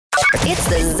It's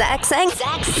the Zach Sang Show.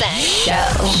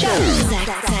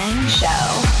 Zach Sang Show.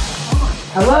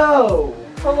 Hello.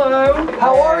 Hello.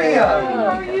 How are you? How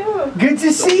are you? Good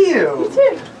to see you. You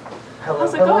too. Hello.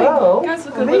 How's it Hello. going? You guys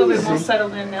look a little bit more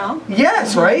settled in now.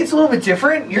 Yes, right? It's a little bit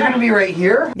different. You're going to be right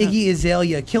here. Iggy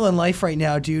Azalea, killing life right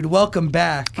now, dude. Welcome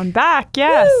back. I'm back,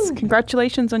 yes. Woo.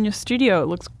 Congratulations on your studio. It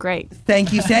looks great.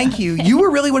 Thank you, thank you. You were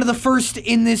really one of the first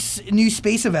in this new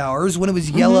space of ours when it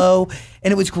was yellow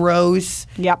and it was gross.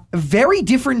 Yep. A very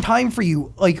different time for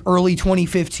you, like early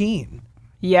 2015.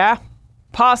 Yeah.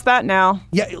 Past that now.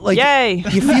 Yeah, like Yay.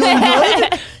 You feeling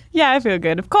good? Yeah, I feel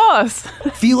good. Of course.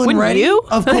 Feeling Wouldn't ready? you?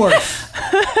 Of course.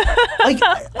 I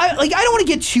don't want to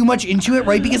get too much into it,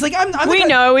 right? Because I'm We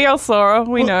know. We all saw her.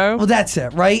 We know. Well, that's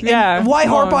it, right? Yeah, And why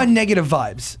come harp on. on negative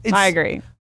vibes? It's I agree.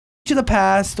 to the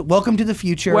past. Welcome to the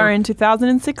future. We're in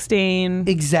 2016.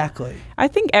 Exactly. I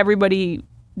think everybody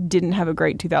didn't have a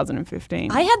great 2015.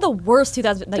 I had the worst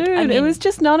 2000. Like, Dude, I mean, it was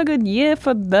just not a good year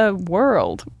for the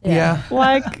world. Yeah.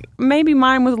 Like, maybe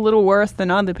mine was a little worse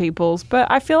than other people's, but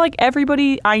I feel like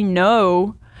everybody I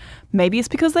know, maybe it's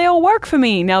because they all work for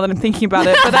me now that I'm thinking about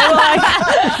it, but they were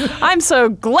like, I'm so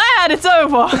glad it's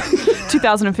over.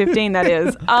 2015, that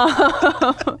is.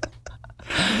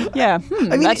 Yeah,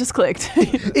 that just clicked.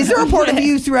 Is there a part of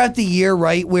you throughout the year,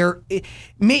 right, where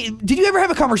did you ever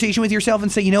have a conversation with yourself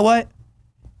and say, you know what?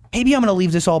 Maybe I'm going to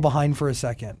leave this all behind for a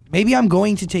second. Maybe I'm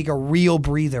going to take a real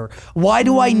breather. Why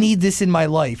do I need this in my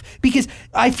life? Because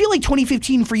I feel like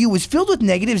 2015 for you was filled with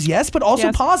negatives, yes, but also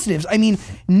Yes. positives. I mean,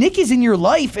 Nick is in your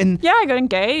life, and Yeah, I got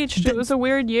engaged. It was a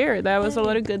weird year. There was a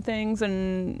lot of good things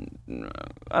and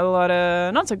a lot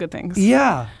of not so good things.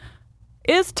 yeah,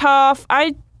 It's tough.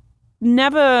 I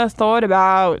never thought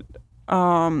about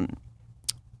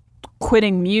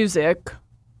quitting music,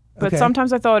 but Okay.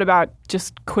 sometimes I thought about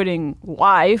just quitting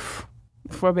life,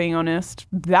 if we're being honest.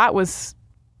 That was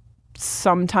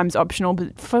sometimes optional,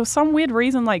 but for some weird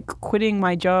reason, like quitting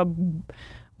my job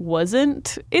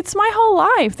wasn't. It's my whole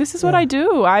life. This is what I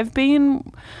do. I've been,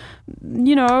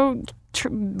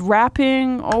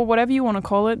 rapping or whatever you want to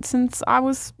call it since I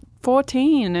was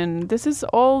 14, and this is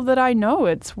all that I know.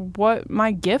 It's what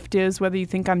my gift is, whether you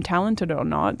think I'm talented or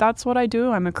not. That's what I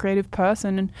do. I'm a creative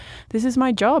person, and this is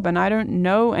my job, and I don't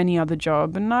know any other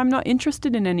job, and I'm not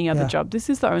interested in any other job. This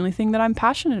is the only thing that I'm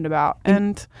passionate about.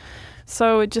 And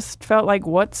so it just felt like,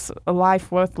 what's a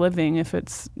life worth living if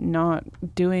it's not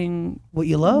doing what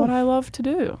you love what I love to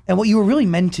do? and what you were really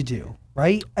meant to do,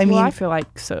 right? I mean, Well, I feel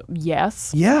like, so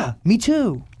yes. yeah, me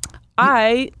too.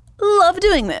 I love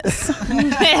doing this.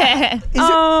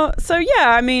 So yeah,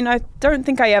 I mean, I don't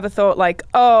think I ever thought like,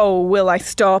 oh, will I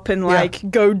stop and like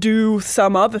go do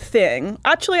some other thing?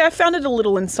 Actually, I found it a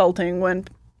little insulting when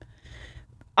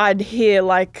I'd hear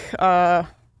like,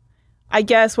 I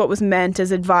guess what was meant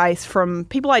as advice from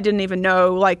people I didn't even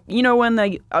know. Like, you know, when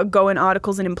they go in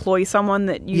articles and employ someone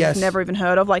that you've never even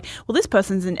heard of, like, well, this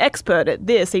person's an expert at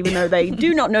this, even though they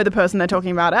do not know the person they're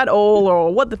talking about at all,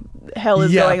 or what the hell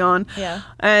is going on. Yeah.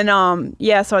 And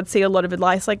so I'd see a lot of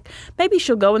advice like, maybe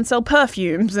she'll go and sell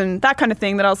perfumes and that kind of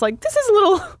thing, that I was like, this is a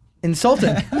little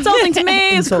Insulting. insulting to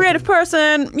me as a creative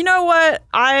person. You know what?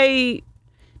 I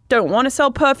don't want to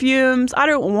sell perfumes. I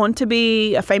don't want to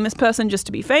be a famous person just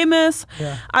to be famous.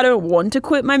 Yeah. I don't want to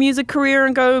quit my music career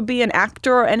and go be an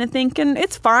actor or anything. And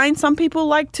it's fine. Some people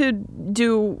like to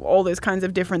do all those kinds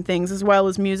of different things as well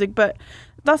as music, but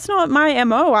that's not my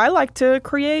MO. I like to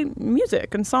create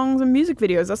music and songs and music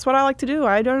videos. That's what I like to do.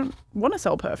 I don't want to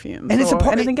sell perfumes And it's a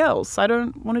or anything else. I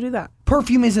don't want to do that.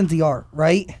 Perfume isn't the art,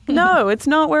 right? No, it's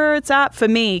not where it's at for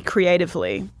me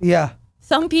creatively. Yeah.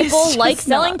 some people It's like just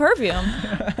selling not. perfume.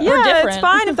 Yeah, it's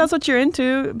fine if that's what you're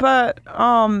into, but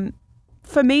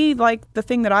for me, like, the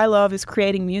thing that I love is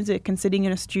creating music and sitting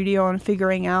in a studio and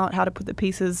figuring out how to put the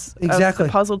pieces of the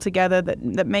puzzle together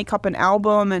that make up an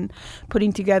album, and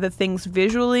putting together things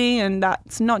visually. And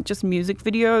that's not just music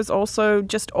videos, also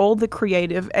just all the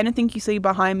creative, anything you see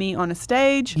behind me on a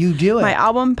stage. You do it. My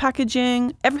album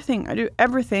packaging, everything. I do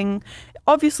everything,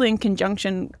 obviously in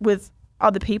conjunction with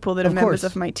other people that are members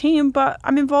of my team, but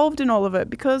I'm involved in all of it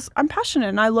because I'm passionate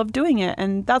and I love doing it,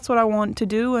 and that's what I want to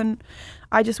do, and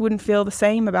I just wouldn't feel the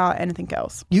same about anything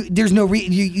else. There's no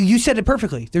you said it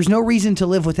perfectly. There's no reason to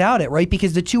live without it, right?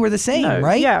 Because the two are the same,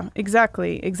 right? Yeah,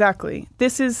 exactly.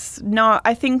 This is not,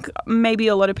 I think maybe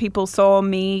a lot of people saw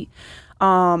me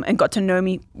and got to know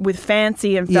me with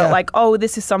Fancy and felt like, oh,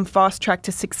 this is some fast track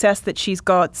to success that she's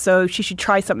got, so she should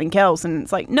try something else. And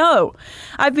it's like, no,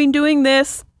 I've been doing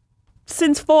this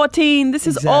since 14. This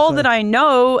is all that I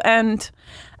know, and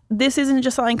this isn't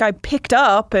just something I picked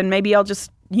up and maybe I'll just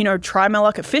try my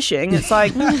luck at fishing. It's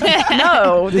like,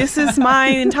 no, this is my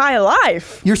entire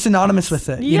life. You're synonymous with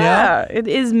it. Yeah, it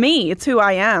is me. It's who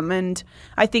I am. And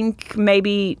I think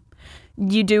maybe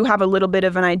you do have a little bit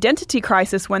of an identity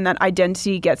crisis when that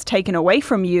identity gets taken away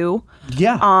from you.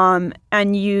 Yeah.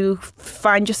 And you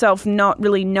find yourself not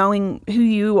really knowing who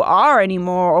you are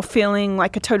anymore, or feeling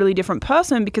like a totally different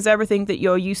person, because everything that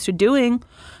you're used to doing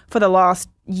for the last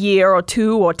year or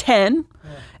 2 or 10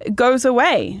 goes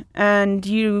away. And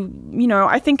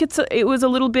I think it was a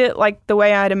little bit like the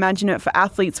way I'd imagine it for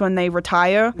athletes when they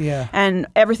retire. Yeah. And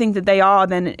everything that they are,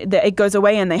 then it goes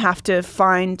away, and they have to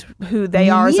find who they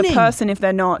are as a person. If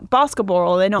they're not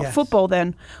basketball or they're not football,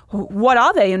 then what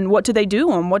are they, and what do they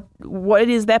do, and what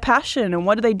is their passion, and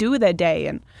what do they do with their day?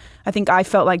 And I think I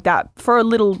felt like that for a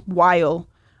little while,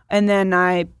 and then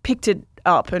I picked it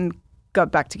up and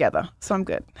got back together. So I'm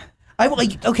good.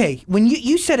 When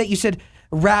you said it, you said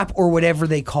rap or whatever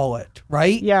they call it,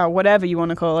 right? Yeah, whatever you want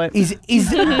to call it. Does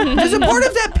a part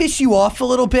of that piss you off a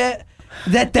little bit?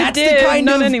 That's the kind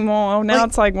not of... anymore. Now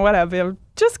it's like, whatever.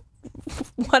 Just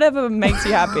whatever makes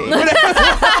you happy.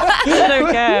 I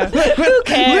don't care. Who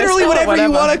cares? Literally whatever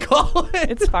you want to call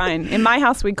it. It's fine. In my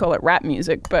house, we call it rap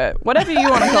music, but whatever you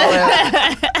want to call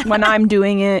it. When I'm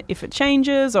doing it, if it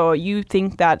changes or you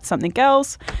think that's something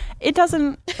else, it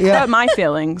doesn't hurt my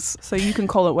feelings. So you can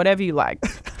call it whatever you like.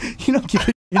 You don't give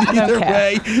a either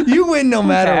way. You win no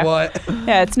matter what.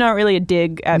 Yeah, it's not really a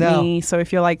dig at me. So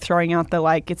if you're like throwing out the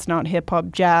it's not hip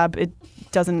hop jab, it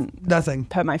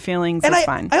doesn't hurt my feelings. And it's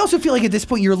fine. I also feel like at this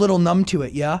point you're a little numb to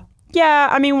it, yeah? Yeah,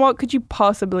 I mean, what could you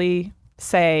possibly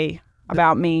say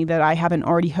about me that I haven't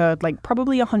already heard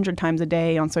probably 100 times a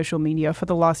day on social media for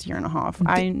the last year and a half?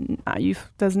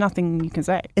 There's nothing you can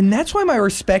say. And that's why my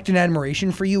respect and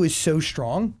admiration for you is so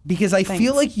strong, because I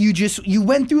feel like you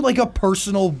went through a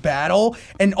personal battle,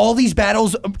 and all these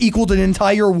battles equaled an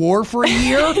entire war for a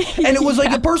year, and it was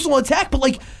like a personal attack,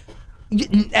 but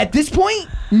at this point,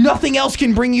 nothing else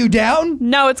can bring you down?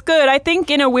 No, it's good. I think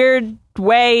in a weird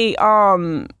way,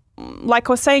 like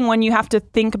I was saying, when you have to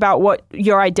think about what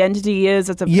your identity is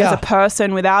as a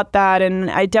person without that, and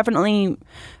it definitely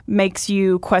makes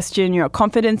you question your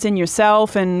confidence in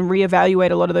yourself and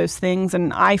reevaluate a lot of those things.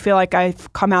 And I feel like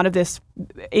I've come out of this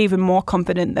even more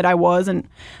confident than I was, and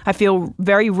I feel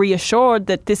very reassured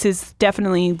that this is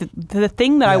definitely the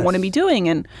thing that I want to be doing.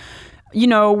 And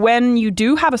when you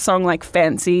do have a song like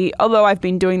Fancy, although I've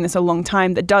been doing this a long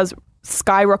time, that does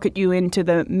skyrocket you into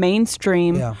the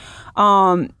mainstream,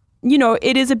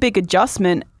 it is a big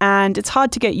adjustment, and it's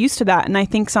hard to get used to that. And I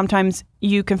think sometimes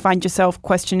you can find yourself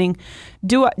questioning,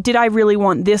 did I really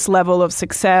want this level of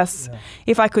success? Yeah.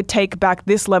 If I could take back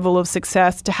this level of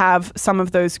success to have some of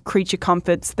those creature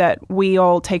comforts that we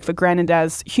all take for granted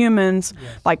as humans,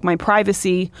 like my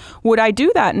privacy, would I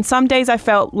do that? And some days I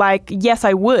felt like, yes,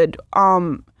 I would.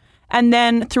 And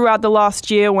then throughout the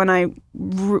last year, when I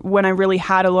really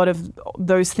had a lot of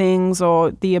those things,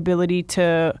 or the ability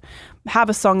to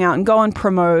have a song out and go and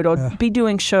promote, or be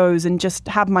doing shows and just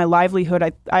have my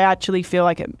livelihood, I actually feel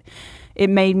like it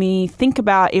made me think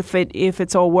about if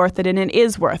it's all worth it, and it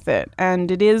is worth it, and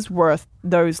it is worth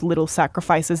those little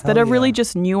sacrifices that are really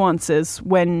just nuances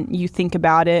when you think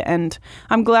about it. And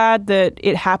I'm glad that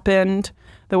it happened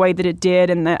the way that it did,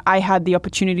 and that I had the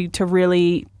opportunity to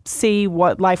really see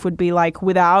what life would be like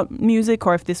without music,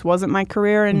 or if this wasn't my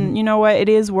career. And you know what? It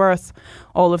is worth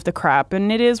all of the crap,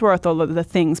 and it is worth all of the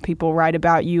things people write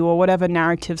about you, or whatever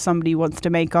narrative somebody wants to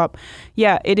make up.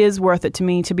 Yeah, it is worth it to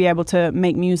me to be able to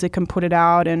make music and put it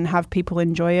out and have people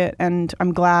enjoy it. And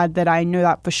I'm glad that I know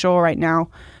that for sure right now.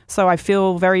 So I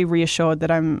feel very reassured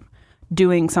that I'm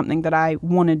doing something that I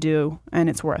want to do, and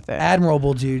it's worth it.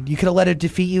 Admirable, dude. You could have let it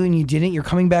defeat you, and you didn't. You're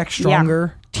coming back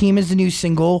stronger. Team is the new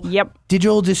single. Yep.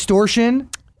 Digital Distortion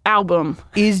album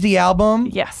is the album.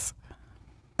 Yes.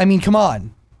 I mean, come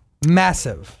on.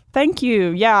 Massive. Thank you.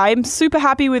 Yeah, I'm super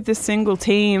happy with this single,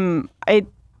 Team. It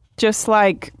just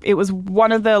it was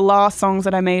one of the last songs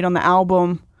that I made on the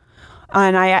album,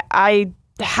 and I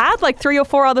had 3 or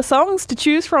 4 other songs to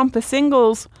choose from for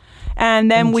singles.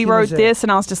 And then we wrote this,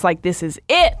 and I was just like, this is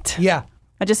it. Yeah.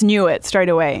 I just knew it straight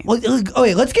away. Well,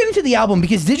 okay, let's get into the album,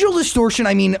 because Digital Distortion,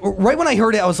 I mean, right when I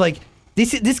heard it, I was like,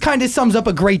 this kind of sums up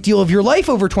a great deal of your life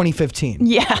over 2015.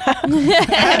 Yeah.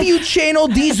 Have you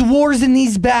channeled these wars and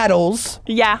these battles?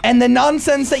 Yeah. And the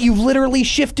nonsense that you've literally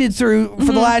shifted through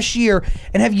for the last year,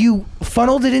 and have you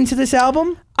funneled it into this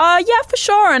album? Yeah, for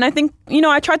sure. And I think,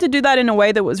 I tried to do that in a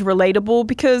way that was relatable,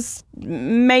 because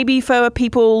maybe for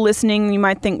people listening, you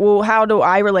might think, well, how do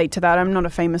I relate to that? I'm not a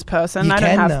famous person. I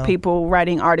don't have people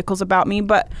writing articles about me,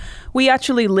 but we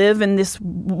actually live in this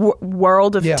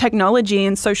world of technology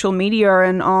and social media,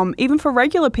 and even for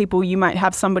regular people, you might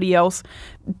have somebody else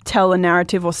tell a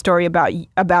narrative or story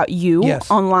about you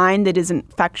online that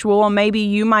isn't factual, or maybe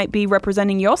you might be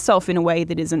representing yourself in a way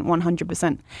that isn't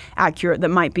 100% accurate, that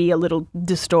might be a little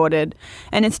distorted.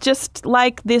 And it's just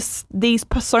like these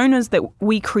personas that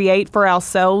we create for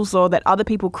ourselves, or that other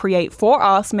people create for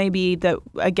us, maybe that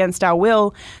against our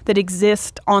will, that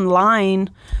exist online,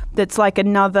 that's like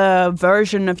another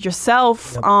version of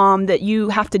yourself that you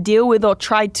have to deal with or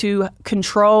try to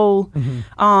control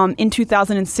in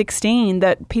 2016,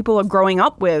 that people are growing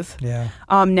up with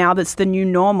now. That's the new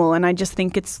normal. And I just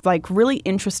think it's like really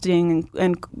interesting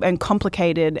and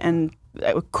complicated and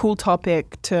a cool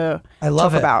topic to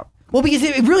talk about. Well, because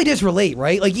it really does relate,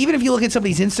 right? Like, even if you look at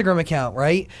somebody's Instagram account,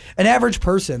 right? An average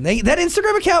person, that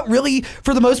Instagram account really,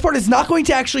 for the most part, is not going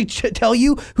to actually tell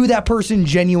you who that person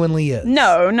genuinely is.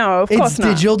 No, of course not. It's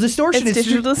digital distortion. It's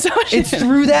digital distortion. It's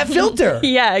through that filter.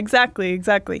 Yeah, exactly.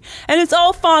 And it's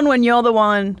all fun when you're the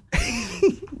one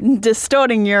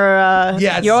distorting your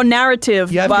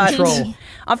narrative. You have control.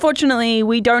 Unfortunately,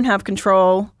 we don't have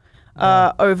control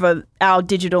over our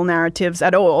digital narratives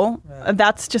at all.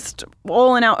 That's just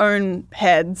all in our own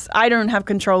heads. I don't have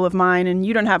control of mine, and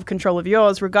you don't have control of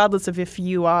yours, regardless of if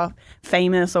you are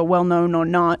famous or well-known or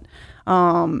not.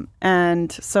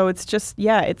 And so it's just,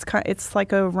 it's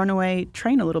like a runaway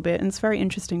train a little bit, and it's very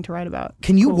interesting to write about.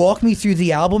 Can you walk me through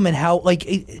the album and how,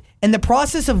 and the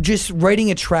process of just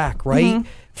writing a track, right?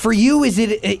 For you, is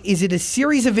it a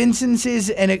series of instances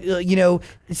and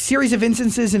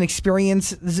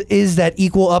experiences that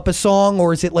equal up a song,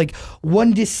 or is it like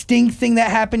one distinct thing that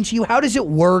happened to you? How does it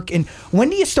work, and when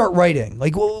do you start writing?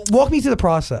 Like, walk me through the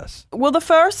process. Well, the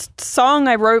first song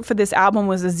I wrote for this album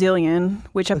was A Zillion,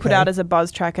 which I put out as a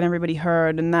buzz track and everybody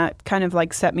heard, and that kind of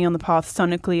like set me on the path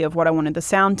sonically of what I wanted the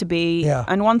sound to be.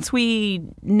 And once we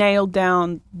nailed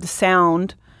down the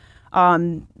sound,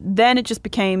 then it just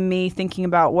became me thinking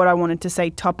about what I wanted to say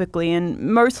topically, and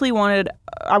mostly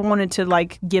I wanted to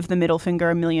like give the middle finger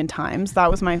a million times.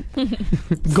 That was my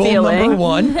goal number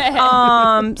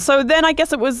one. So then I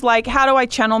guess it was like, how do I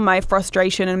channel my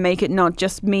frustration and make it not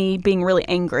just me being really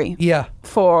angry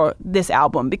for this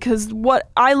album? Because what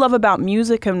I love about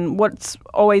music and what's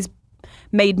always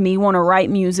made me want to write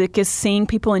music is seeing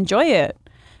people enjoy it.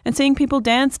 And seeing people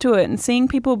dance to it, and seeing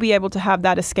people be able to have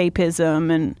that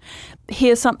escapism and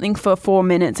hear something for 4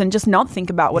 minutes and just not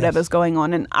think about whatever's going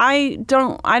on. And I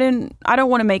don't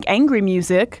want to make angry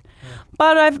music,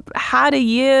 but I've had a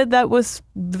year that was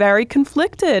very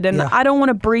conflicted, and I don't want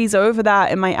to breeze over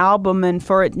that in my album and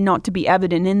for it not to be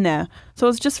evident in there. So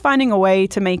it's just finding a way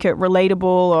to make it relatable,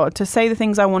 or to say the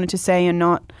things I wanted to say and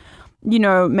not,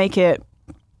 make it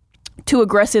too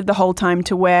aggressive the whole time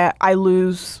to where I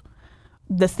lose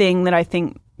the thing that I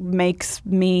think makes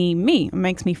me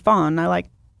makes me fun. I like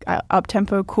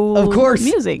up-tempo, cool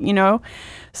music,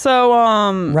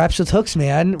 So Raps with Hooks,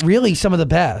 man, really some of the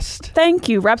best. Thank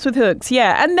you. Raps with Hooks,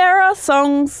 yeah. And there are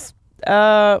songs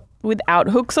without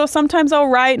hooks, or sometimes I'll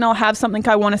write and I'll have something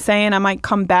I want to say, and I might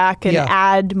come back and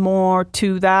add more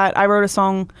to that. I wrote a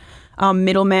song,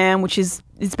 Middleman, which is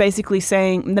basically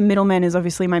saying the middleman is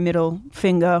obviously my middle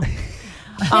finger.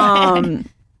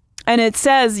 And it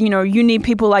says, you need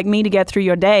people like me to get through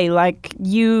your day. Like,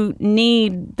 you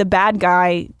need the bad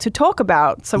guy to talk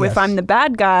about. So if I'm the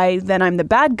bad guy, then I'm the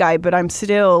bad guy, but I'm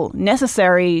still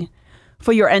necessary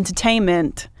for your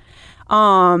entertainment.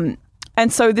 And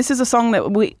so this is a song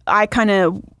that I kind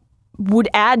of would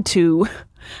add to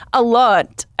a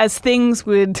lot as things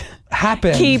would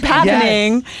keep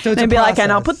happening. So and be like,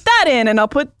 and I'll put that in, and I'll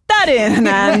put that in,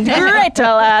 and great,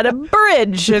 I'll add a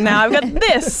bridge, and now I've got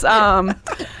this.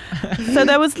 So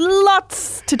there was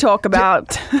lots to talk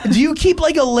about. Do you keep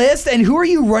like a list, and who are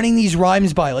you running these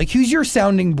rhymes by? Like, who's your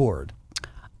sounding board?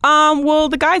 Well,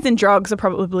 the guys in Drugs are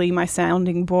probably my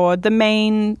sounding board. The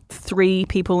main 3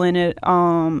 people in it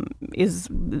is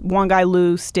one guy,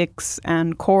 Lou, Sticks,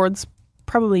 and Chords.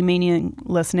 Probably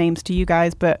meaningless names to you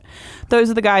guys, but those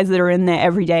are the guys that are in there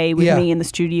every day with me in the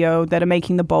studio, that are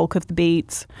making the bulk of the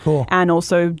beats and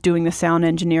also doing the sound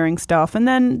engineering stuff. And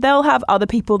then they'll have other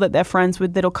people that they're friends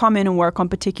with that'll come in and work on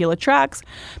particular tracks.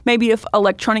 Maybe if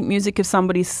electronic music, if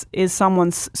somebody's is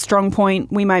someone's strong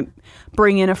point, we might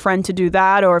bring in a friend to do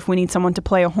that. Or if we need someone to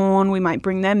play a horn, we might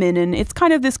bring them in. And it's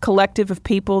kind of this collective of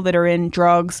people that are in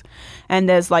Drugs. And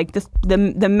there's like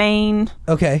the main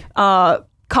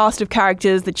cast of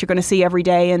characters that you're going to see every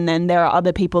day, and then there are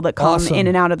other people that come Awesome. in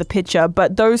and out of the picture.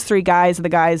 But those three guys are the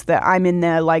guys that I'm in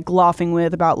there like laughing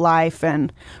with about life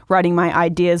and writing my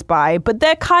ideas by. But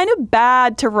they're kind of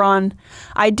bad to run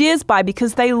ideas by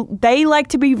because they like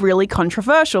to be really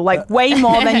controversial, like way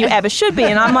more than you ever should be.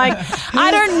 And I'm like,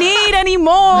 I don't need any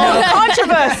more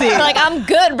controversy. Like, I'm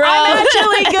good, bro. I'm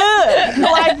actually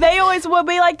good. Like they always will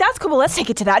be like, that's cool, let's take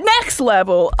it to that next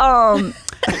level.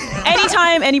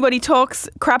 Anytime anybody talks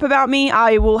crap about me,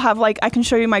 I will have like, I can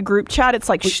show you my group chat. It's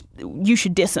like, you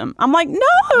should diss him. I'm like, no.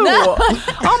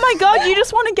 Oh my God, you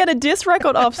just want to get a diss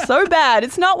record off so bad.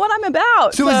 It's not what I'm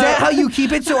about. So is that how you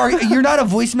keep it? So you're not a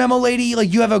voice memo lady?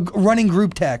 Like you have a running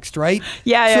group text, right?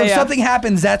 Yeah, So if something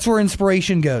happens, that's where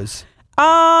inspiration goes.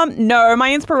 No,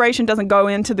 my inspiration doesn't go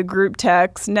into the group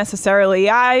text necessarily.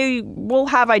 I will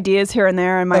have ideas here and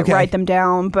there. I might write them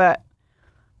down, but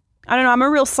I don't know. I'm a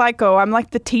real psycho. I'm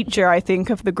like the teacher, I think,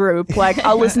 of the group. Like,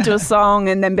 I'll listen to a song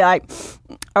and then be like,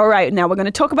 all right, now we're going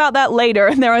to talk about that later.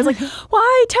 And they're always like,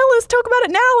 why? Tell us, talk about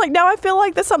it now. Like, now I feel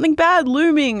like there's something bad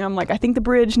looming. I'm like, I think the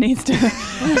bridge needs to...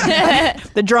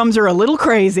 The drums are a little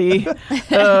crazy.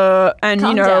 And,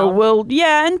 Calm you know,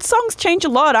 down. and songs change a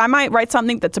lot. I might write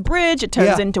something that's a bridge. It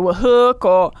turns into a hook.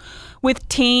 Or with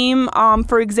Team,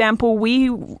 for example,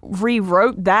 we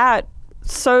rewrote that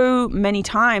so many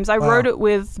times. I wrote it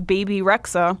with BB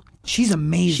Rexa. She's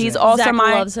amazing. She's awesome.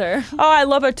 Zach loves her. Oh, I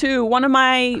love her too. One of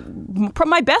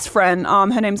my best friend,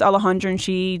 her name's Alejandra, and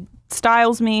she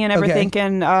styles me and everything.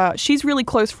 And she's really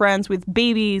close friends with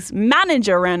BB's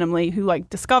manager randomly, who like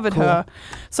discovered her.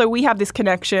 So we have this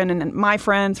connection, and my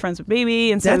friends with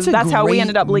BB, and so that's how we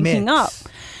ended up linking up.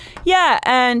 Yeah,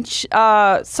 and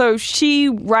so she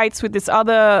writes with this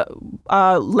other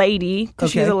lady,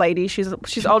 because she's a lady.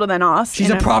 She's older than us.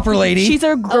 She's a proper lady. She's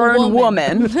a grown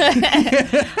woman.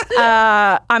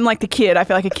 I'm like the kid. I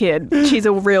feel like a kid. She's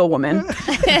a real woman.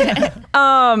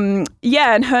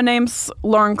 Yeah, and her name's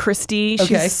Lauren Christie.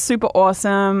 She's super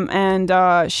awesome,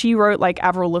 and she wrote like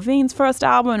Avril Lavigne's first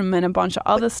album and a bunch of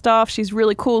other stuff. She's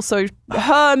really cool. So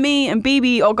her, me, and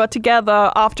BB all got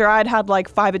together after I'd had like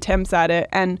 5 attempts at it,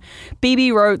 and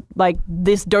BB wrote like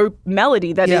this dope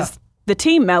melody that is the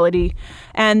team melody,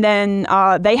 and then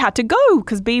they had to go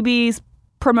because BB's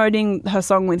promoting her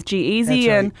song with G-Eazy,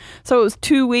 and so it was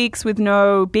 2 weeks with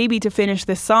no BB to finish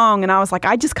this song, and I was like,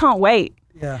 I just can't wait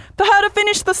for her to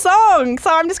finish the song,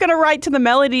 so I'm just gonna write to the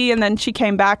melody. And then she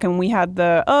came back and we had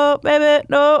the baby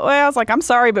no. I was like, I'm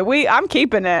sorry, but I'm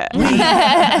keeping it.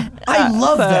 I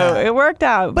love that. It worked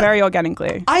out very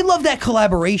organically. I love that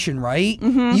collaboration, right?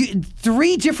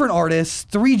 3 different artists,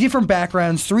 3 different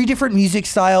backgrounds, 3 different music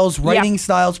styles, writing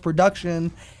styles,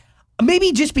 production. Maybe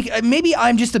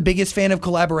I'm just the biggest fan of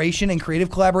collaboration and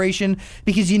creative collaboration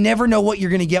because you never know what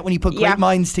you're going to get when you put great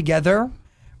minds together,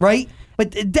 right?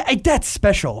 But that's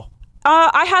special.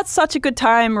 I had such a good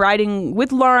time writing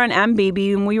with Lauren and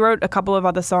BB, and we wrote a couple of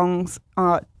other songs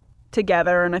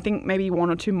together, and I think maybe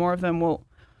 1 or 2 more of them will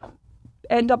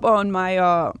end up on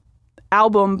my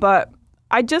album. But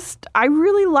I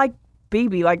really like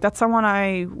BB. Like, that's someone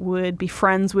I would be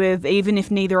friends with, even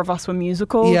if neither of us were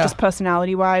musical. Just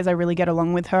personality-wise, I really get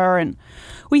along with her, and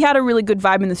we had a really good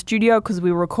vibe in the studio because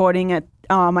we were recording at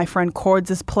my friend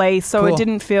Cords' place, so it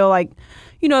didn't feel like,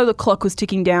 you know, the clock was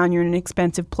ticking down. You're in an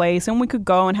expensive place, and we could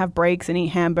go and have breaks and eat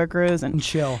hamburgers and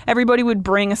chill. Everybody would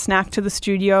bring a snack to the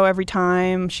studio every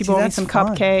time. She bought me some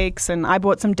cupcakes, and I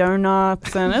bought some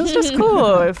donuts, and it was just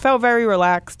cool. It felt very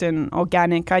relaxed and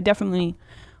organic. I definitely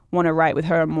want to write with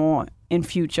her more in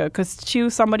future because she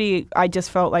was somebody I just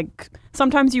felt like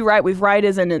sometimes you write with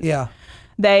writers and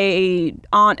they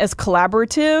aren't as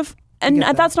collaborative, and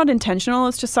that's not intentional.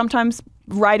 It's just sometimes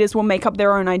writers will make up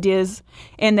their own ideas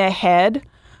in their head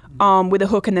with a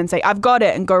hook and then say, I've got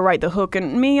it, and go write the hook.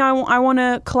 And me, I want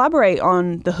to collaborate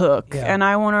on the hook, and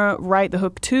I want to write the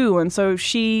hook too. And so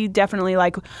she definitely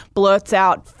like blurts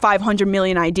out 500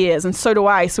 million ideas, and so do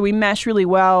I. So we mesh really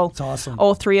well. It's awesome.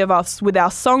 All 3 of us with our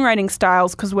songwriting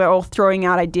styles because we're all throwing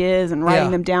out ideas and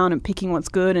writing them down and picking what's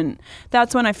good. And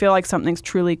that's when I feel like something's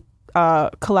truly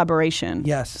collaboration.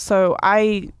 Yes. So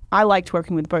I liked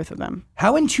working with both of them.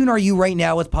 How in tune are you right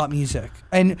now with pop music?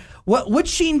 And what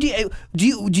scene do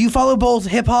you follow both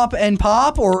hip hop and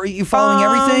pop, or are you following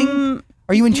everything?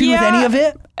 Are you in tune with any of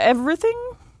it? Everything?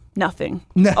 Nothing.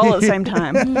 All at the same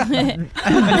time.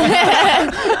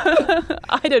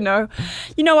 I don't know.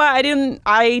 You know what? I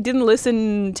didn't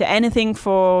listen to anything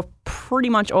for pretty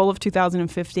much all of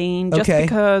 2015 just Okay.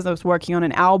 because I was working on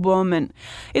an album, and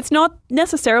it's not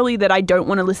necessarily that I don't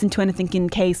want to listen to anything in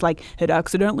case like it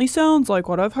accidentally sounds like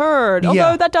what I've heard.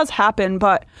 Although that does happen,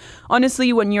 but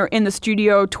honestly, when you're in the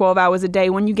studio 12 hours a day,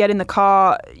 when you get in the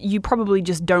car, you probably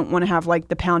just don't want to have like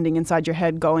the pounding inside your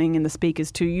head going in the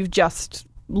speakers too. You've just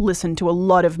listened to a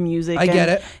lot of music. I get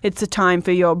it. It's a time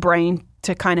for your brain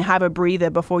to kind of have a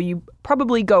breather before you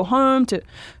probably go home to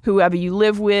whoever you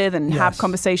live with and have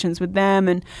conversations with them.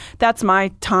 And that's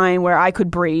my time where I could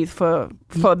breathe for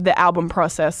the album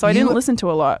process. So I didn't listen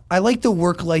to a lot. I like the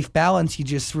work-life balance you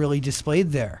just really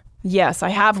displayed there. Yes, I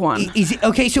have one. Is it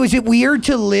okay? So is it weird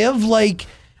to live like?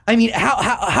 I mean,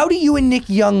 how do you and Nick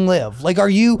Young live? Like, are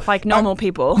you Like normal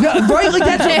people. No, right? Like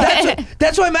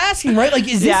that's what I'm asking, right? Like,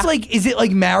 is this is it like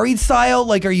married style?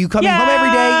 Like, are you coming home every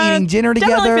day, eating dinner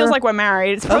together? Definitely feels like we're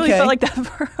married. It's probably felt like that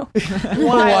for a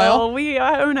while. We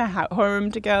own a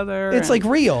home together. It's like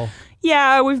real.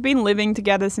 Yeah, we've been living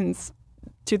together since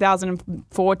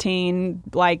 2014,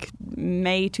 like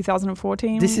May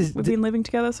 2014. We've been living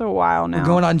together for a while now. We're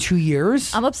going on 2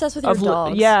 years. I'm obsessed with your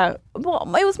dogs. Yeah.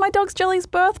 Well, it was my dog's Jelly's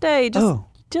birthday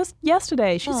just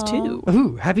yesterday. She's 2.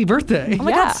 Ooh, happy birthday. Oh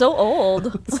my God, so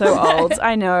old. So old.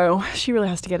 I know. She really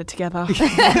has to get it together.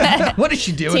 What is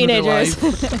she doing Teenagers.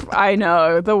 with her life? I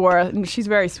know. The worst. She's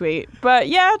very sweet. But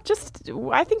yeah,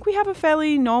 I think we have a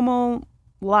fairly normal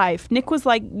life. Nick was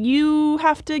like, you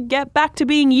have to get back to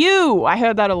being you. I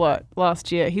heard that a lot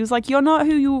last year. He was like, you're not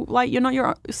who you like. You're not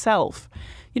yourself.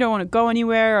 You don't want to go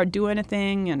anywhere or do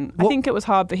anything. And I think it was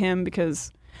hard for him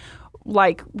because,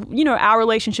 like, you know, our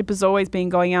relationship has always been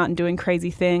going out and doing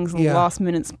crazy things. And last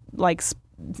minutes, like,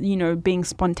 you know, being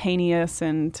spontaneous.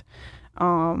 And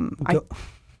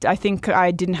I think I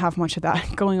didn't have much of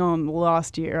that going on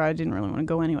last year. I didn't really want to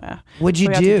go anywhere. What'd you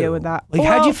So we do? had to deal with that. Like,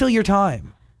 how'd you fill your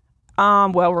time?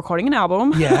 Well, recording an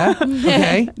album. Yeah.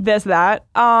 Okay. There's that.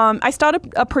 I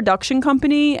started a production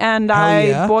company, and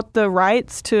I bought the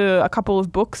rights to a couple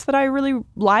of books that I really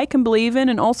like and believe in,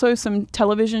 and also some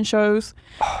television shows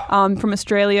from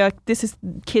Australia. This is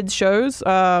kids shows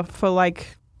for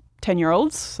like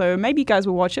 10-year-olds, so maybe you guys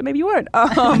will watch it, maybe you won't. So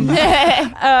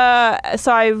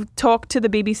I've talked to the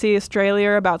BBC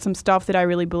Australia about some stuff that I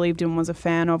really believed in, was a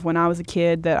fan of when I was a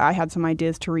kid, that I had some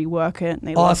ideas to rework it, and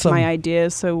they loved my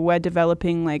ideas. So we're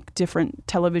developing like different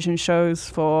television shows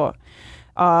for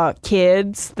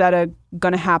kids that are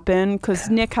going to happen,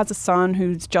 because Nick has a son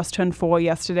who's just turned 4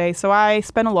 yesterday. So I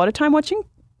spent a lot of time watching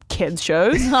kids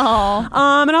shows. And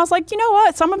I was like, you know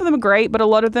what? Some of them are great, but a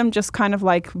lot of them just kind of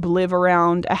like live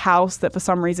around a house that for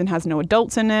some reason has no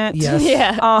adults in it. Yes.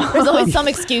 Yeah. There's always some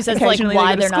excuse as to like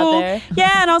why they're not there.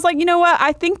 Yeah, and I was like, you know what?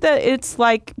 I think that it's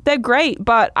like they're great,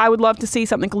 but I would love to see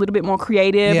something a little bit more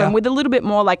creative and with a little bit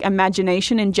more like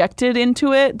imagination injected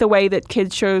into it, the way that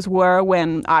kids shows were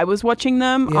when I was watching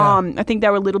them. Yeah. I think they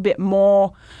were a little bit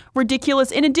more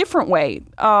ridiculous in a different way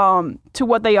to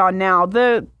what they are now.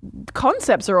 The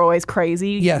concepts are always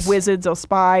crazy, wizards or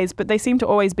spies, but they seem to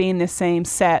always be in this same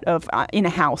set of in a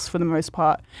house for the most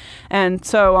part. And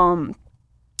so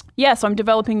so I'm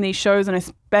developing these shows,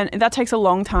 and that takes a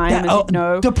long time, as you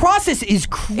know. The process is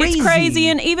crazy. It's crazy,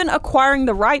 and even acquiring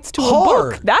the rights to a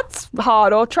book, that's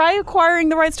hard. Or try acquiring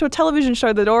the rights to a television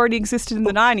show that already existed in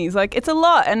the 90s. Like, it's a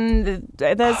lot, and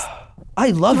there's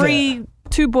I love it.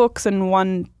 2 books and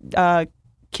 1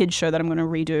 kids show that I'm going to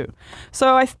redo.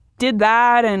 So I did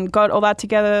that and got all that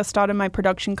together, started my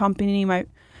production company. My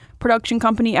production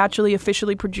company actually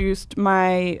officially produced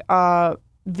my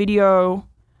video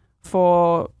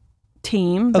for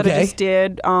Team that I just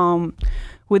did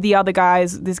with the other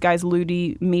guys. This guy's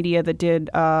Ludi Media that did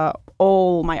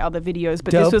all my other videos,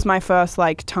 but this was my first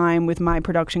like time with my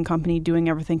production company doing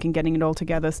everything and getting it all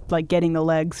together, like getting the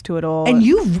legs to it all. And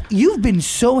you've been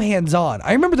so hands-on.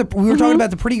 I remember we were talking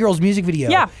about the Pretty Girls music video.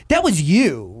 Yeah. That was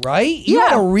you, right? You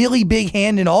had a really big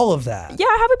hand in all of that. Yeah,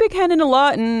 I have a big hand in a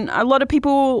lot, and a lot of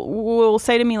people will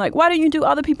say to me like, why don't you do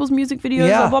other people's music videos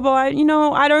or blah, blah, blah. You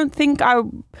know, I don't think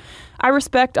I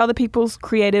respect other people's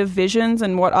creative visions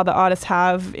and what other artists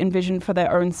have envisioned for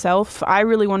their own self. I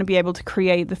really want to be able to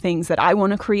create the things that I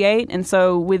want to create. And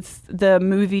so with the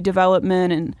movie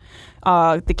development and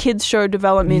the kids show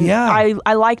development,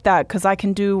 I like that because I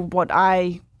can do what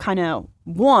I kind of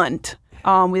want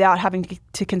without having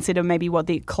to consider maybe what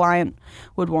the client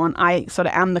would want. I sort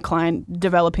of am the client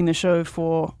developing the show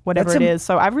for whatever it is.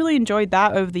 So I've really enjoyed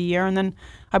that over the year. And then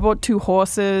I bought 2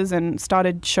 horses and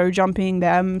started show jumping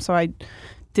them. So I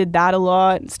did that a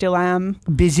lot. Still am.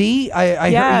 Busy?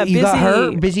 I heard you got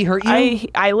hurt. Busy hurt you?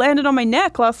 I landed on my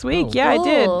neck last week. Oh. Yeah, I Oh.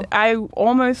 did. I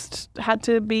almost had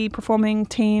to be performing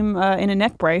team in a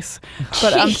neck brace,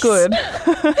 but I'm good.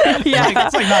 Yeah,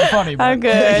 It's like not funny, but I'm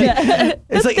good.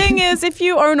 It's The like- thing is, if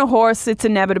you own a horse, it's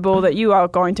inevitable that you are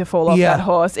going to fall off Yeah. that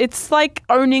horse. It's like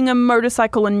owning a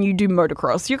motorcycle and you do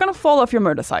motocross. You're going to fall off your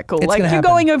motorcycle. It's Like gonna you're happen.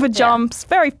 going over jumps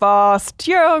very fast.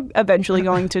 You're eventually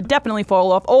going to definitely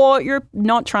fall off, or you're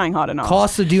not trying hard enough.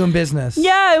 Cost of doing business.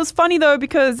 Yeah, it was funny though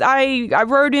because I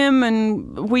rode him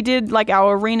and we did like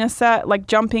our arena set, like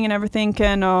jumping and everything,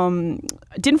 and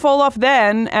didn't fall off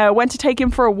then. Went to take him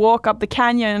for a walk up the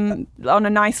canyon on a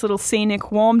nice little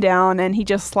scenic warm down, and he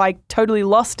just like totally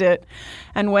lost it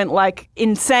and went like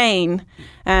insane.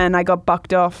 And I got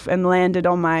bucked off and landed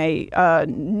on my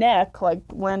neck, like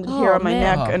landed here on my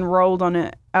man. neck and rolled on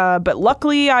it. But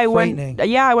luckily I Frightening.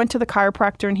 I went to the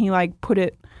chiropractor and he like put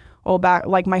it all back,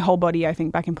 like my whole body, I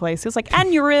think, back in place. It's like,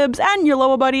 and your ribs, and your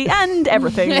lower body, and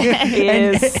everything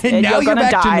is, and now you're you're gonna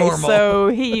back to die. normal. So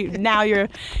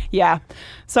yeah.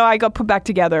 So I got put back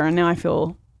together, and now I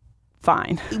feel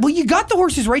fine. Well, you got the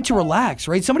horses right to relax,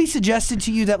 right? Somebody suggested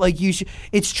to you that like you should.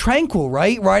 It's tranquil,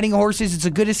 right? Riding horses, it's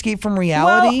a good escape from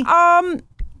reality. Well,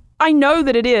 I know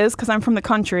that it is because I'm from the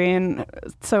country, and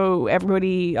so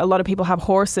a lot of people have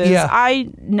horses. Yeah. I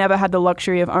never had the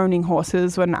luxury of owning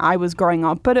horses when I was growing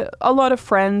up, but a lot of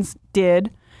friends did,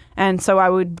 and so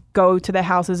I would go to their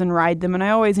houses and ride them, and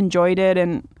I always enjoyed it.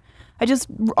 And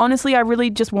honestly, I really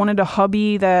just wanted a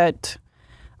hobby that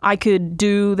I could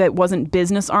do that wasn't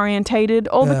business orientated.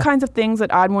 All the kinds of things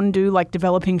that I'd want to do, like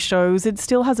developing shows, it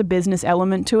still has a business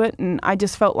element to it, and I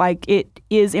just felt like it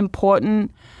is important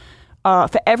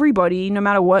for everybody, no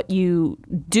matter what you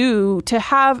do, to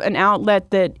have an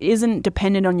outlet that isn't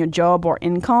dependent on your job or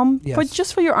income, Yes. but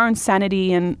just for your own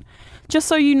sanity, and just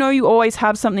so you know you always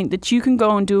have something that you can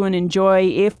go and do and enjoy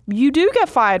if you do get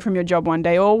fired from your job one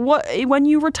day, or when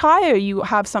you retire, you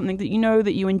have something that you know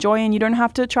that you enjoy, and you don't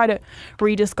have to try to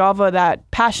rediscover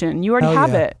that passion. You already Hell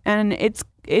have yeah. it, and it's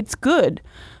good,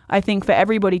 I think, for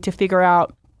everybody to figure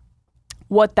out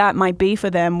what that might be for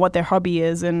them, what their hobby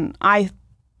is. And I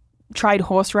tried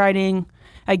horse riding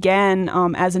again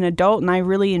as an adult, and I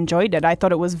really enjoyed it. I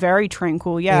thought it was very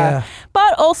tranquil, Yeah.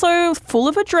 but also full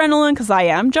of adrenaline because I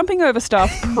am jumping over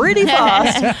stuff pretty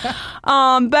fast.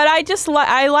 But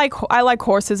I like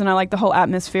horses, and I like the whole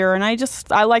atmosphere, and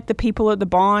I like the people at the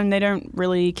barn. They don't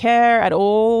really care at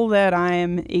all that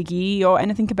I'm Iggy or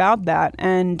anything about that,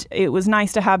 and it was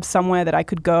nice to have somewhere that I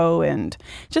could go and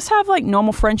just have like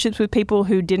normal friendships with people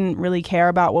who didn't really care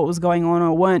about what was going on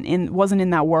or wasn't in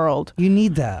that world. You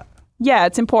need that, Yeah,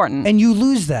 it's important. and you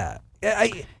lose that.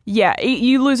 Yeah,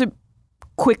 you lose it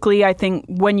quickly, I think,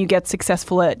 when you get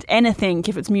successful at anything,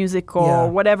 if it's music or Yeah.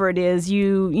 whatever it is.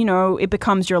 You know, it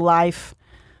becomes your life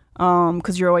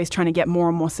because you're always trying to get more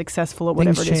and more successful at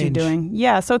whatever Things it is change. you're doing.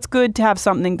 Yeah, so it's good to have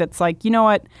something that's like, you know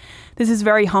what, this is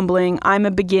very humbling. I'm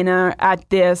a beginner at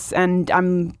this, and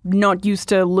I'm not used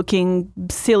to looking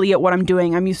silly at what I'm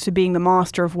doing. I'm used to being the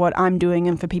master of what I'm doing,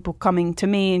 and for people coming to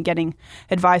me and getting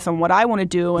advice on what I want to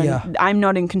do, and Yeah. I'm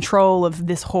not in control of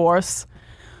this horse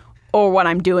or what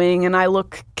I'm doing, and I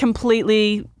look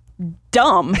completely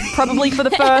dumb probably for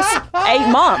the first 8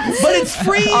 months But it's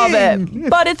free of it.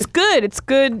 But it's good. It's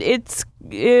good.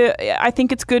 I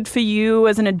think it's good for you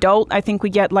as an adult. I think we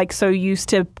get like so used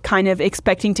to kind of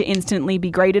expecting to instantly be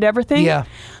great at everything. Yeah.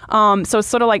 So it's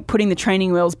sort of like putting the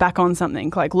training wheels back on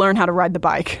something, like learn how to ride the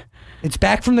bike. It's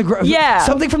back from the ground. Yeah.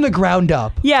 Something from the ground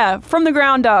up. Yeah, from the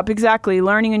ground up, exactly.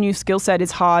 Learning a new skill set is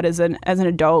hard as an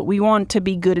adult. We want to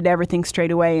be good at everything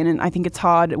straight away, and I think it's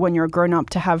hard when you're a grown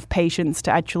up to have patience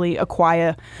to actually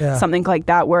acquire something like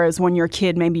that. Whereas when you're a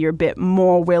kid, maybe you're a bit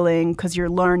more willing because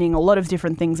you're learning a lot of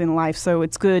different things in life. So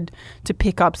it's good to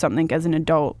pick up something as an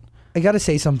adult. I got to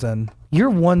say something.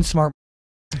 You're one smart.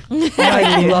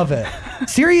 I love it.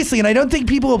 Seriously, and I don't think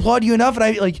people applaud you enough.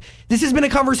 And this has been a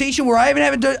conversation where I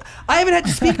haven't had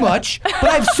to speak much, but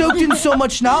I've soaked in so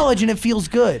much knowledge, and it feels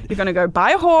good. You're gonna go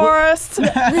buy a horse.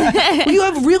 You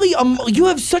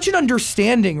have such an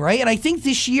understanding, right? And I think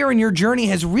this year in your journey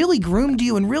has really groomed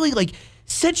you and really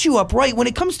set you up right when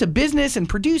it comes to business and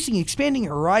producing, expanding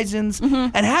your horizons,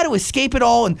 and how to escape it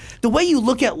all, and the way you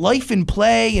look at life and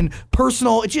play and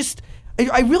personal.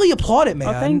 I really applaud it, man.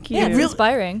 Oh, thank you. Yeah, it's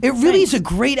inspiring. It really is a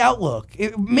great outlook.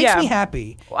 It makes me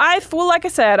happy. Like I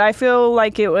said, I feel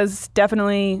like it was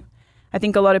definitely. I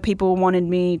think a lot of people wanted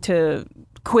me to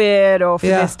quit or for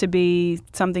this to be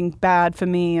something bad for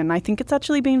me, and I think it's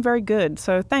actually been very good.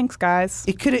 So thanks, guys.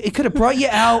 It could have brought you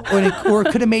out, or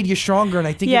it could have made you stronger, and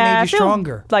I think it made you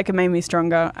stronger. Like it made me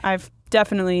stronger. I've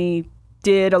definitely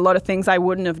did a lot of things I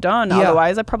wouldn't have done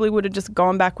otherwise. I probably would have just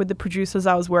gone back with the producers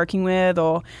I was working with,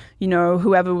 or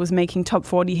whoever was making top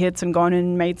 40 hits, and gone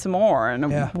and made some more, and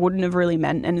it wouldn't have really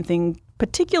meant anything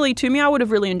particularly to me. I would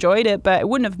have really enjoyed it, but it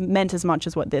wouldn't have meant as much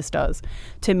as what this does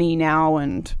to me now.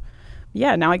 And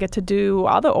now I get to do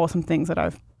other awesome things that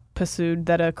I've pursued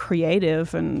that are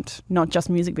creative and not just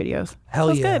music videos.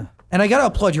 Hell yeah. Good. And I got to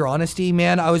applaud your honesty,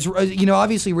 man. I was,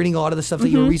 obviously reading a lot of the stuff that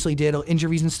you recently did,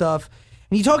 interviews and stuff.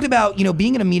 And you talked about,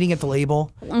 being in a meeting at the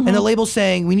label, and the label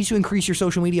saying, we need to increase your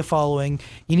social media following.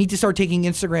 You need to start taking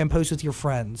Instagram posts with your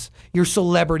friends, your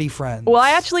celebrity friends. Well,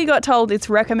 I actually got told it's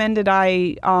recommended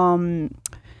I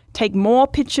take more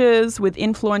pictures with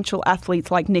influential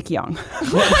athletes like Nick Young.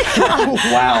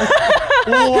 Wow.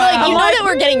 You're like, you know that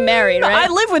we're getting married, right?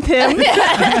 I live with him.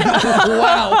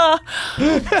 Wow.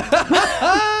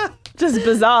 Just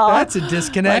bizarre. That's a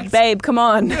disconnect. Like, babe, come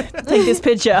on, take this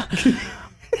picture.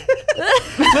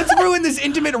 Let's ruin this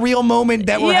intimate, real moment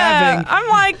that we're having. I'm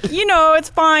like, it's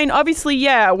fine. Obviously,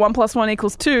 1 + 1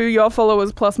 = 2. Your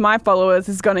followers plus my followers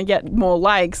is going to get more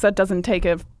likes. That doesn't take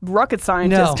a rocket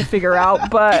scientist to figure out.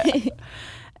 But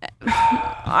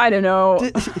I don't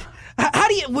know. How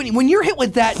do you, when you're hit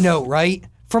with that note, right,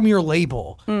 from your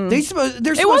label,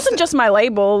 it wasn't just my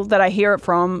label that I hear it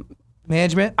from.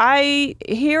 Management? I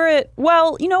hear it.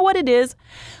 Well, you know what it is?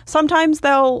 Sometimes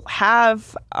they'll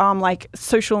have like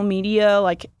social media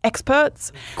like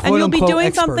experts, and you'll be doing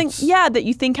experts. something that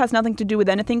you think has nothing to do with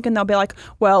anything, and they'll be like,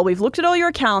 well, we've looked at all your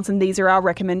accounts and these are our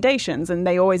recommendations, and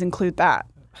they always include that.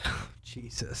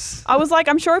 Jesus. I was like,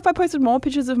 I'm sure if I posted more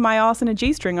pictures of my ass in a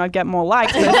G-string, I'd get more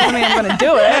likes, but it doesn't mean I'm going to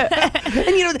do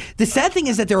it. And the sad thing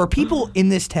is that there are people in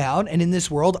this town and in this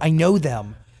world, I know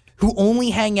them, who only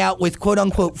hang out with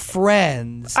quote-unquote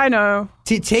friends. I know.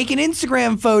 To take an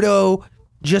Instagram photo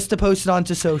just to post it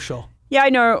onto social. Yeah, I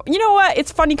know. You know what?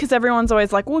 It's funny because everyone's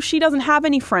always like, well, she doesn't have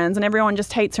any friends and everyone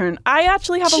just hates her. And I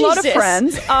actually have a lot of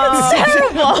friends. It's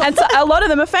terrible. And so a lot of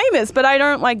them are famous, but I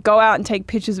don't like go out and take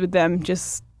pictures with them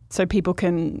just so people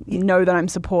can know that I'm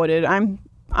supported.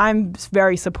 I'm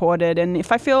very supported. And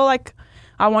if I feel like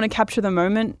I want to capture the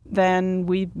moment, then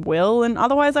we will. And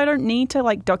otherwise, I don't need to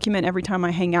like document every time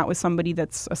I hang out with somebody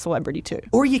that's a celebrity too.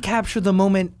 Or you capture the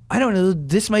moment, I don't know,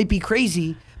 this might be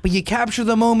crazy, but you capture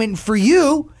the moment for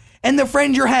you and the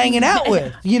friend you're hanging out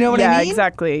with. You know what I mean? Yeah,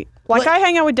 exactly. Like I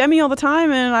hang out with Demi all the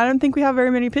time, and I don't think we have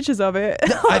very many pictures of it.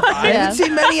 I haven't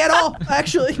seen many at all,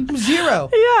 actually. 0.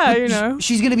 Yeah,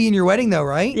 She's going to be in your wedding though,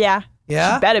 right? Yeah.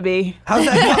 Yeah? She better be. How's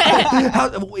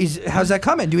that, how's that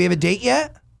coming? Do we have a date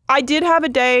yet? I did have a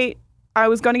date. I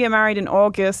was going to get married in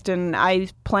August, and I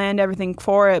planned everything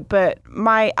for it. But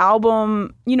my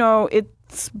album,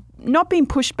 it's not being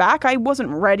pushed back. I wasn't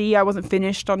ready. I wasn't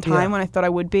finished on time when I thought I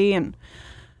would be. And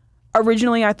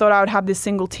originally, I thought I would have this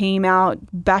single team out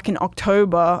back in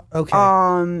October. Okay.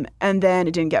 And then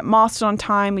it didn't get mastered on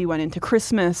time. We went into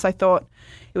Christmas. I thought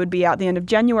it would be out the end of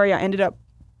January. I ended up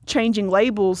changing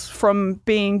labels from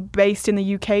being based in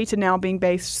the UK to now being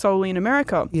based solely in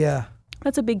America. Yeah.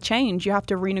 That's a big change. You have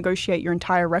to renegotiate your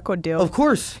entire record deal. Of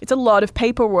course. It's a lot of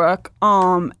paperwork.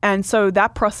 And so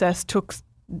that process took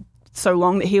so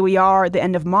long that here we are at the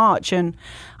end of March. And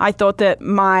I thought that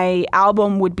my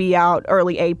album would be out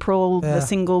early April. Yeah. The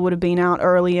single would have been out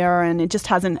earlier. And it just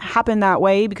hasn't happened that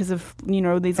way because of,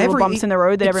 these little bumps in the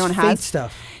road that everyone has. It's fate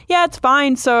stuff. Yeah, it's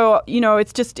fine. So,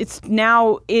 it's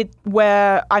now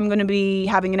where I'm going to be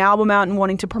having an album out and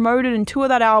wanting to promote it and tour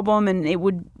that album. And it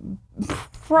would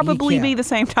probably be the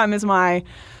same time as my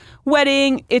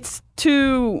wedding. It's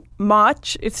too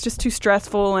much. It's just too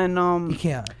stressful. And you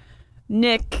can't.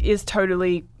 Nick is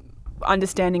totally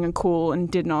understanding and cool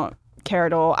and did not care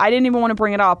at all. I didn't even want to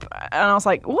bring it up. And I was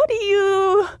like, what do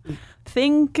you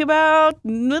think about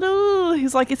little?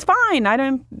 He's like, it's fine.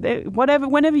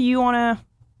 Whenever you want to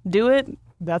do it,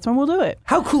 that's when we'll do it.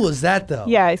 How cool is that though?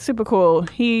 Yeah, it's super cool.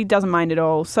 He doesn't mind at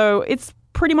all. So it's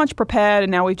pretty much prepared,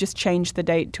 and now we've just changed the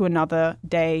date to another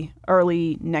day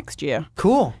early next year.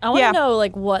 Cool. I want to know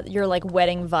like what your like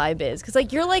wedding vibe is, because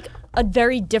like you're like a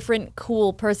very different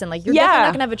cool person. Like you're definitely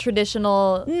not gonna have a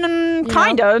traditional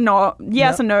kinda not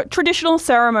yes and no. Traditional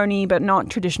ceremony but not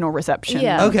traditional reception.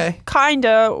 Yeah. Okay.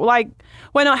 Kinda like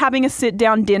we're not having a sit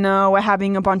down dinner. We're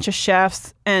having a bunch of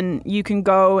chefs, and you can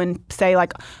go and say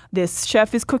like, this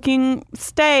chef is cooking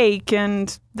steak,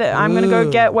 and I'm going to go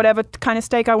get whatever kind of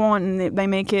steak I want, and they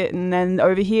make it. And then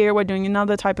over here, we're doing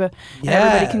another type of, and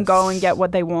everybody can go and get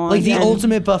what they want. Like the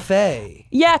ultimate buffet.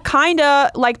 Yeah, kind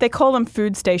of. Like they call them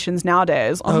food stations weddings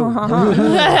nowadays.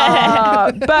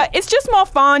 But it's just more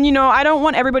fun, you know. I don't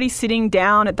want everybody sitting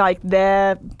down at like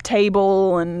their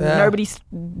table and nobody's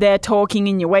there talking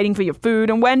and you're waiting for your food.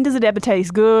 And when does it ever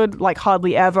taste good? Like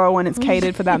hardly ever when it's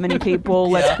catered for that many people.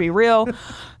 Let's be real.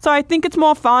 So I think it's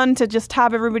more fun to just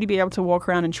have everybody be able to walk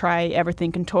around and try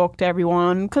everything and talk to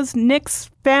everyone. Because Nick's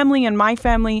family and my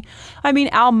family, I mean,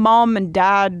 our mom and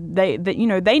dad, they you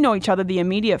know, they know each other, the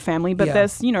immediate family, but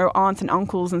there's, you know, aunts and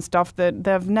uncles and stuff that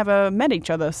they've never met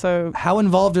each other. So how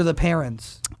involved are the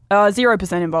parents?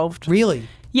 0% involved. Really?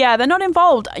 Yeah, they're not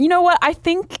involved. You know what? I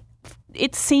think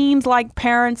it seems like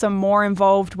parents are more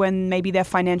involved when maybe they're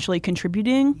financially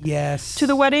contributing to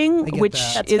the wedding, which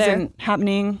isn't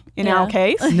happening in our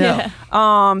case.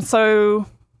 No. So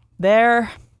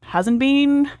there hasn't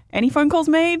been any phone calls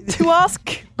made to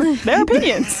ask their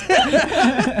opinions.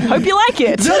 Hope you like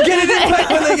it. They'll get an invite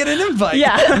when they get an invite.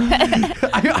 Yeah.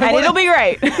 And it'll be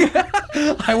great.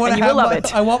 I want you will love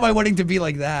it. I want my wedding to be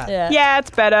like that. Yeah, it's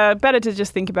better to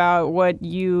just think about what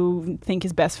you think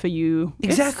is best for you.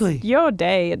 Exactly. It's your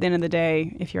day at the end of the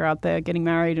day. If you're out there getting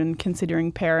married and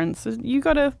considering parents, you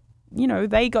got to, you know,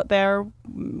 they got their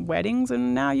weddings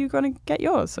and now you're going to get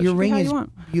yours. So your ring is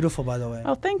beautiful, by the way.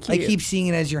 Oh, thank you. I keep seeing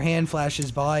it as your hand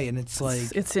flashes by and it's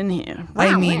like... It's in here.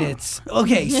 I mean, it's...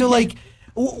 Okay, so like,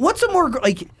 what's a more...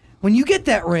 Like, when you get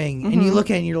that ring and you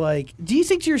look at it and you're like, do you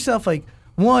think to yourself like,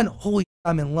 one, holy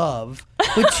I'm in love.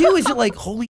 But two, is it like,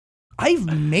 holy I've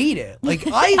made it. Like,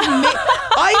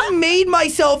 I've made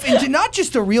myself into not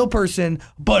just a real person,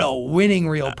 but a winning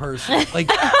real person. Like,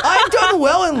 I've done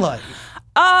well in life.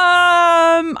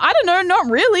 I don't know. Not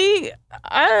really.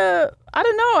 I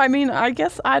don't know. I mean, I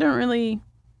guess I don't really.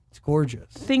 It's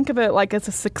gorgeous. Think of it like it's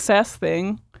a success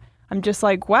thing. I'm just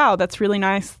like, wow, that's really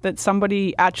nice that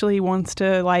somebody actually wants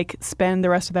to like spend the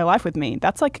rest of their life with me.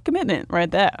 That's like a commitment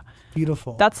right there.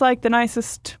 Beautiful. That's like the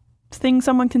nicest thing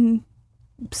someone can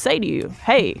say to you.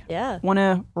 Hey, want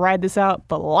to ride this out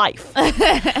for life?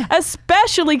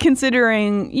 Especially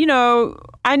considering, you know,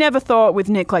 I never thought with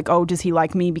Nick like, oh, does he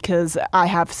like me because I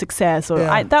have success? Or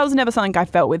that was never something I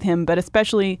felt with him. But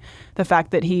especially the fact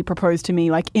that he proposed to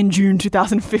me like in June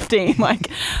 2015,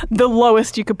 like the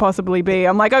lowest you could possibly be.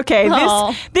 I'm like, okay,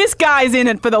 this guy's in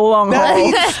it for the long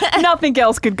haul. Nothing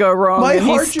else could go wrong. My and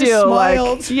heart he's still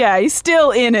smiled. Like, yeah, he's still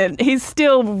in it. He's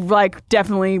still like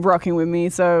definitely rocking with me.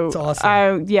 So it's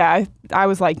awesome. I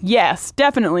was like, yes,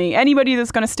 definitely. Anybody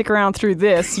that's going to stick around through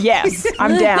this, yes,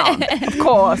 I'm down. Of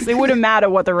course. It wouldn't matter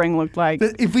what the ring looked like.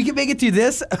 If we can make it to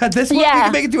this, at this point, we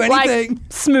can make it to anything. Like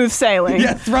smooth sailing.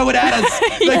 Yeah, throw it at us.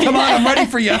 Like, come on, I'm ready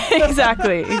for you.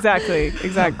 Exactly. Do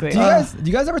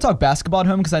you guys ever talk basketball at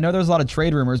home? Because I know there was a lot of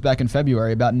trade rumors back in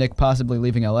February about Nick possibly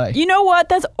leaving LA. You know what?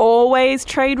 There's always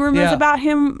trade rumors about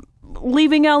him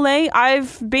leaving LA.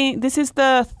 This is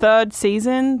the third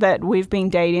season that we've been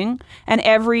dating, and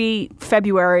every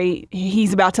February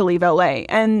he's about to leave LA.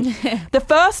 And the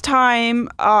first time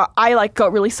I like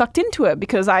got really sucked into it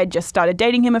because I just started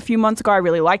dating him a few months ago. I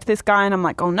really liked this guy and I'm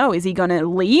like, oh no, is he gonna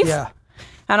leave? Yeah.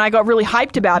 And I got really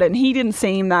hyped about it and he didn't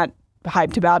seem that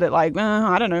hyped about it, like,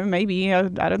 I don't know, maybe, I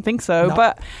don't think so. No.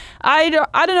 But I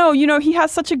don't know, you know, he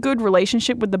has such a good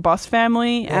relationship with the Boss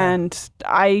family and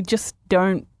I just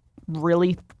don't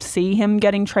really see him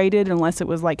getting traded unless it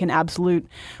was like an absolute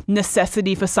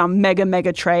necessity for some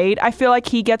mega trade. I feel like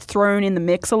he gets thrown in the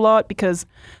mix a lot because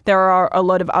there are a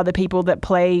lot of other people that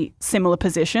play similar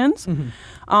positions.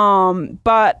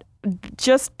 But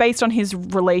just based on his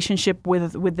relationship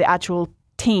with the actual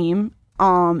team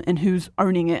and who's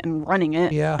owning it and running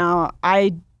it,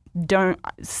 I don't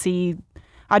see.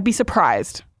 I'd be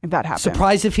surprised if that happened.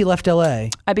 Surprised if he left LA?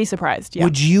 I'd be surprised, yeah.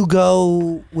 Would you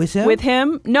go with him? With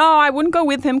him? No, I wouldn't go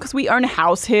with him because we own a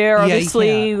house here.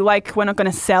 Obviously, like, we're not going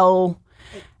to sell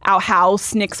our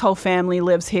house. Nick's whole family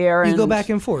lives here. You go back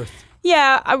and forth?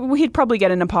 Yeah, he'd probably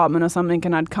get an apartment or something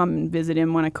and I'd come and visit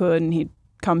him when I could and he'd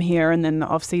come here and then the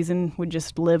off-season would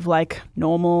just live like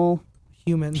normal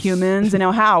humans in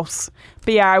our house.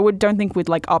 But yeah, don't think we'd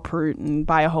like uproot and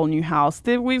buy a whole new house.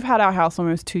 We've had our house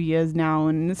almost 2 years now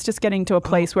and it's just getting to a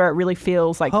place where it really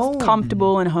feels like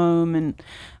comfortable and home, and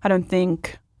I don't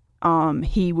think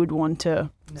he would want to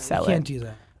sell it. You can't do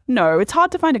that. No, it's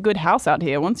hard to find a good house out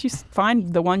here. Once you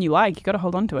find the one you like, you got to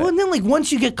hold on to it. Well, and then like once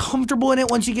you get comfortable in it,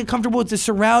 once you get comfortable with the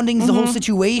surroundings, the whole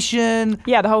situation.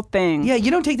 Yeah, the whole thing. Yeah,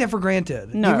 you don't take that for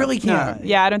granted. No, you really can't. No.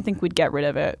 Yeah, I don't think we'd get rid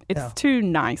of it. It's too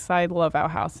nice. I love our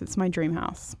house. It's my dream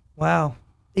house. Wow.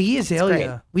 Iggy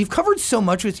Azalea. We've covered so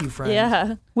much with you, friend.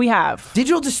 Yeah. We have.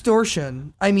 Digital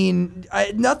distortion. I mean,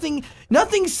 nothing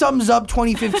sums up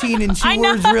 2015 in 2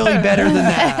 words really better than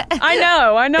that. I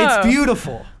know. It's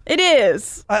beautiful. It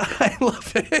is. I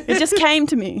love it. It just came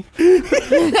to me.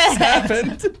 It's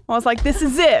happened. I was like, this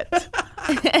is it.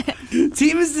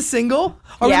 Team is the single.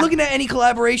 Are we looking at any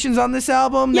collaborations on this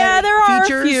album? Yeah, there are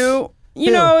features? a few.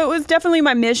 You know, it was definitely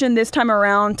my mission this time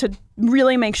around to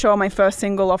really make sure my first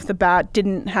single off the bat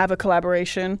didn't have a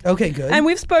collaboration. Okay, good. And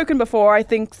we've spoken before. I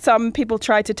think some people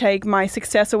try to take my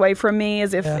success away from me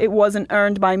as if it wasn't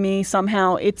earned by me.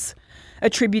 Somehow it's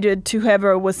attributed to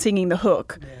whoever was singing the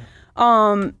hook.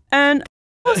 And of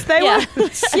course they were,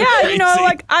 you know,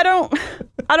 like I don't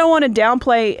want to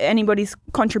downplay anybody's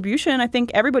contribution. I think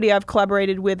everybody I've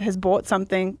collaborated with has brought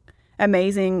something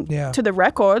amazing to the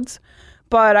records.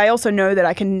 But I also know that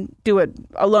I can do it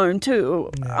alone too.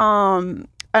 Yeah. And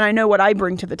I know what I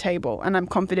bring to the table, and I'm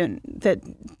confident that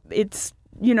it's,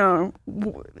 you know,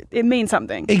 it means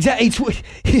something. Exactly.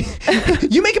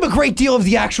 You make up a great deal of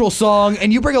the actual song,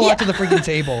 and you bring a lot to the freaking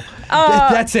table.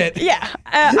 That's it. Yeah,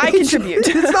 I contribute.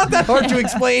 It's not that hard to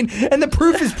explain, and the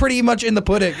proof is pretty much in the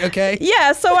pudding, okay?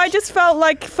 Yeah, so I just felt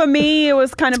like for me, it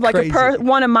was kind of like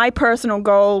one of my personal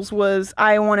goals was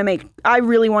I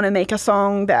really want to make a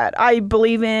song that I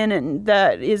believe in and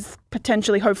that is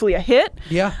potentially, hopefully, a hit.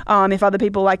 Yeah. If other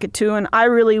people like it too. And I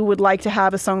really would like to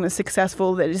have a song that's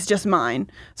successful that is just mine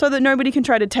so that nobody can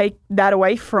try to take that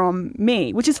away from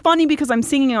me, which is funny because I'm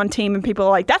singing on Team and people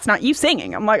are like, that's not you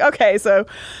singing. I'm like, okay, so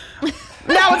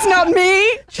now it's not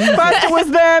me. First it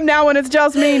was them. Now when it's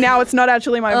just me, now it's not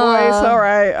actually my voice. All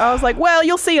right. I was like, well,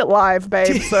 you'll see it live,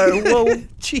 babe. So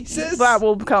that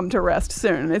will come to rest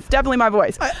soon. It's definitely my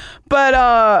voice.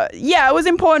 But yeah, it was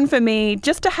important for me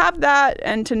just to have that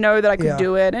and to know that I could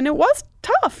do it. And it was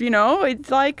tough, you know. It's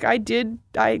like I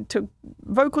took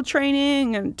vocal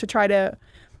training and to try to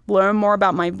learn more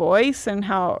about my voice and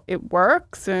how it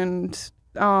works and,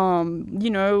 you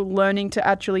know, learning to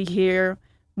actually hear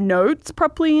notes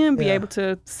properly and be able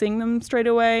to sing them straight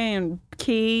away and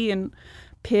key and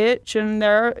pitch, and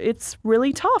it's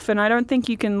really tough. And I don't think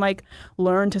you can like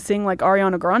learn to sing like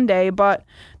Ariana Grande, but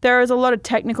there is a lot of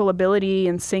technical ability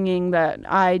in singing that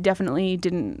I definitely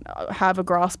didn't have a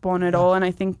grasp on at all. And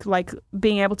I think like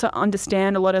being able to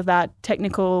understand a lot of that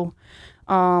technical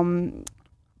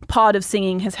part of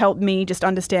singing has helped me just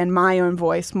understand my own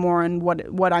voice more and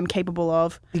what I'm capable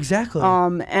of. Exactly.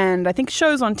 And I think it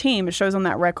shows on Team. It shows on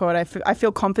that record. I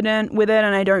feel confident with it,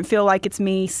 and I don't feel like it's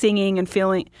me singing and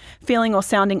feeling or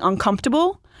sounding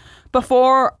uncomfortable.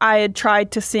 Before, I had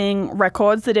tried to sing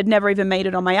records that had never even made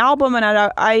it on my album, and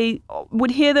I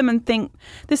would hear them and think,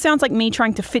 this sounds like me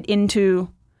trying to fit into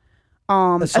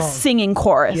a singing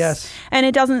chorus. Yes. And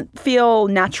it doesn't feel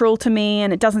natural to me,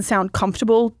 and it doesn't sound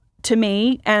comfortable to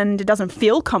me, and it doesn't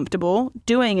feel comfortable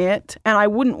doing it, and I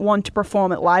wouldn't want to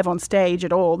perform it live on stage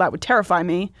at all. That would terrify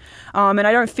me. And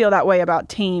I don't feel that way about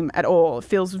Team at all. It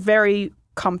feels very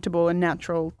comfortable and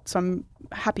natural, so I'm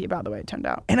happy about the way it turned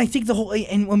out. And I think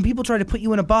and when people try to put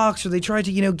you in a box or they try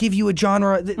to, you know, give you a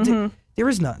genre, there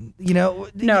is none, you know.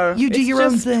 No, you do your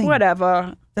own thing.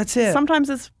 Whatever. That's it. Sometimes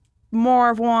it's more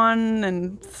of one,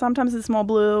 and sometimes it's more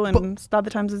blue, and other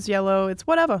times it's yellow. It's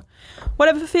whatever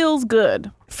feels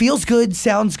good. Feels good,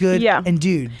 sounds good. Yeah. And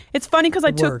dude, it's funny because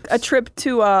I took a trip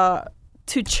to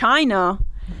China.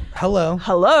 Hello.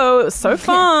 It was so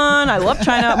fun. I love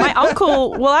China. My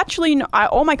uncle, well, actually,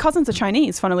 all my cousins are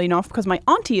Chinese, funnily enough, because my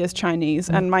auntie is Chinese,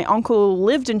 and my uncle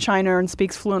lived in China and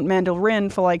speaks fluent Mandarin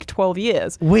for like 12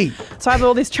 years. Wait. So I have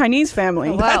all this Chinese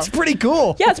family. Wow. That's pretty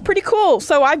cool. Yeah, it's pretty cool.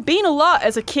 So I've been a lot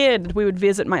as a kid. We would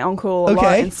visit my uncle a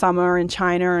lot in summer in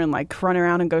China and like run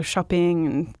around and go shopping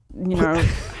and, you know,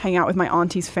 hang out with my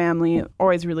auntie's family.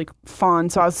 Always really fun.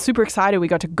 So I was super excited we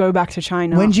got to go back to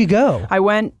China. When'd you go? I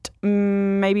went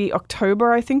maybe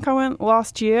October, I think I went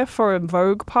last year for a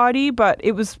Vogue party, but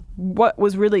it was what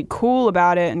was really cool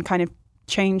about it and kind of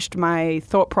changed my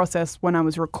thought process when I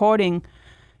was recording.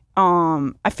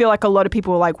 I feel like a lot of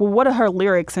people were like, well, what are her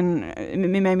lyrics? And it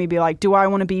made me be like, do I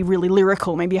want to be really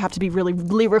lyrical? Maybe I have to be really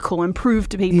lyrical and prove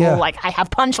to people like I have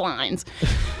punchlines,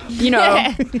 you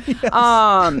know?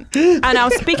 And I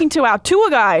was speaking to our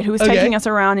tour guide who was taking us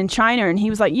around in China, and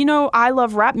he was like, you know, I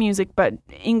love rap music, but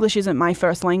English isn't my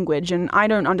first language, and I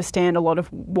don't understand a lot of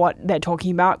what they're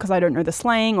talking about because I don't know the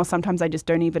slang, or sometimes I just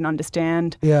don't even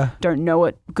understand, don't know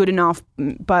it good enough,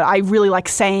 but I really like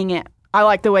saying it. I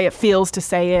like the way it feels to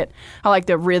say it. I like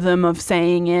the rhythm of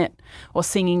saying it or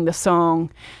singing the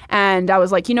song. And I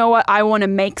was like, you know what? I want to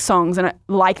make songs and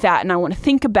like that. And I want to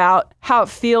think about how it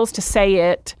feels to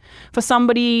say it for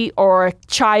somebody or a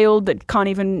child that can't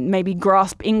even maybe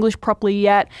grasp English properly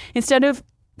yet. Instead of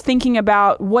thinking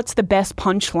about what's the best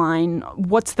punchline,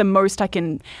 what's the most I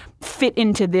can fit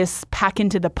into this, pack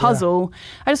into the puzzle.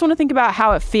 I just want to think about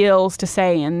how it feels to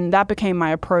say, and that became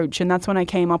my approach. And that's when I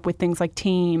came up with things like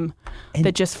Team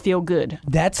that just feel good.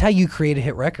 That's how you create a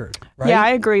hit record, right? Yeah, I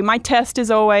agree. My test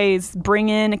is always bring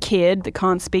in a kid that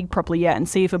can't speak properly yet and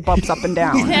see if it bops up and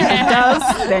down. If it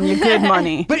does, then you're good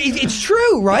money. But it's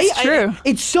true, right? It's true.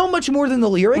 It's so much more than the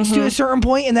lyrics to a certain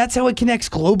point, and that's how it connects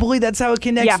globally. That's how it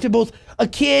connects to both a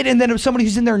kid and then somebody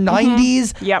who's in their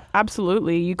 90s. Yep,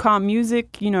 absolutely. You can't,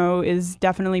 music, is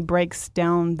definitely breaks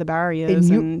down the barriers,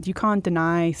 and you can't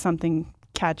deny something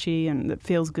catchy and that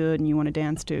feels good and you want to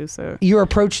dance to. So your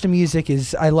approach to music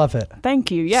is, I love it. Thank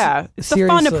you. Yeah, it's Seriously,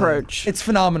 a fun approach. It's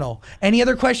phenomenal. Any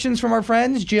other questions from our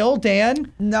friends? Jill,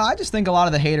 Dan? No, I just think a lot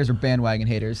of the haters are bandwagon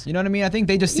haters. You know what I mean? I think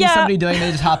they just see somebody doing it,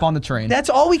 they just hop on the train. That's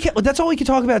all we can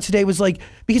talk about today was like,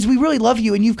 because we really love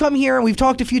you and you've come here and we've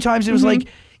talked a few times. It was like,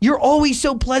 you're always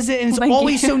so pleasant and it's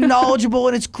always so knowledgeable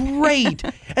and it's great.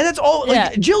 And that's all.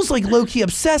 Like, Jill's like low key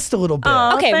obsessed a little bit.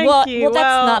 Okay, thank well, you.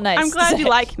 that's not nice. I'm glad you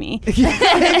like me.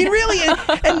 I mean, really,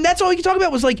 and that's all we can talk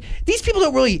about was like, these people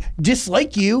don't really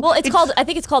dislike you. Well, I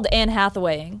think it's called Anne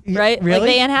Hathawaying, right? Really? Like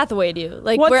they Anne Hathawayed you.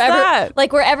 Like What's that?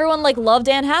 Like where everyone like loved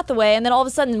Anne Hathaway, and then all of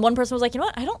a sudden one person was like, you know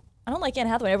what? I don't like Anne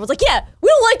Hathaway. Everyone's like, yeah, we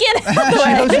don't like Anne Hathaway.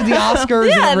 She hosted the Oscars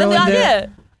yeah, and it ruined it.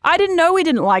 I didn't know we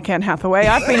didn't like Anne Hathaway.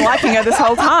 I've been liking her this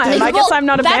whole time. I guess I'm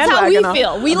not a bandwagoner. That's how we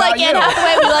feel. We like Anne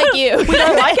Hathaway. We like you. We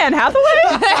don't like Anne Hathaway?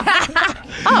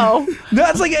 Oh.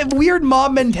 That's like a weird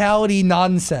mob mentality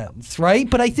nonsense, right?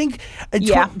 But I think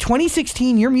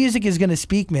 2016, your music is going to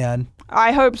speak, man.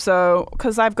 I hope so,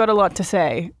 because I've got a lot to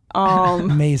say.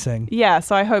 Amazing. Yeah,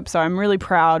 so I hope so. I'm really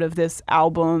proud of this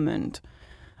album, and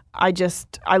I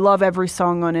love every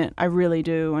song on it. I really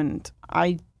do, and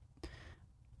I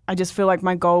just feel like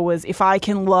my goal was, if I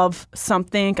can love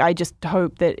something, I just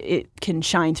hope that it can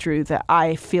shine through, that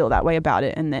I feel that way about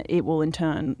it, and that it will in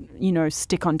turn,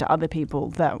 stick onto other people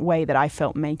that way that I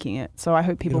felt making it. So I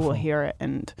hope people will hear it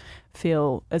and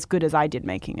feel as good as I did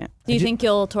making it. Do you think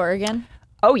you'll tour again?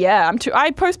 Oh yeah, I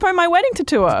postponed my wedding to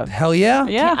tour. Hell yeah.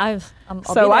 Yeah.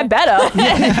 I'll I better.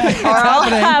 Or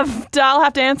I'll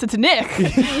have to answer to Nick.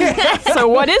 So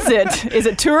what is it? Is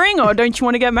it touring, or don't you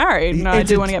want to get married? No, I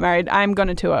do want to get married. I'm going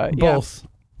to tour. Both.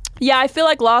 Yeah, I feel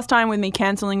like last time with me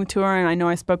canceling the tour, and I know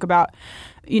I spoke about,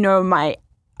 my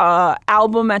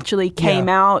album actually came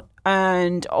out,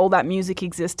 and all that music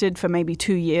existed for maybe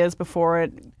 2 years before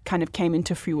it kind of came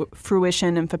into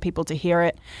fruition and for people to hear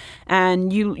it.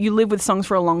 And you live with songs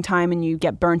for a long time and you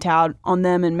get burnt out on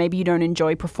them, and maybe you don't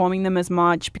enjoy performing them as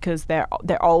much because they're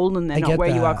old and they're not where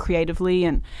you are creatively.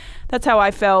 And that's how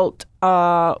I felt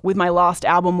with my last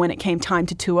album when it came time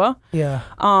to tour. Yeah.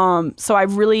 So I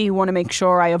really want to make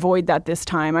sure I avoid that this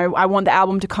time. I want the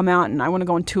album to come out and I want to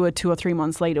go on tour 2 or 3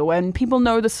 months later when people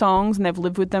know the songs and they've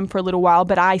lived with them for a little while,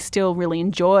 but I still really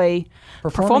enjoy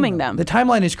performing them. The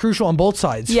timeline is crucial on both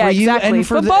sides. Yeah, for you exactly. and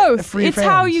for both. your It's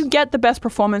how fans. you get the best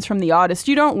performance from the artist.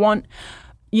 You don't want,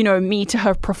 me to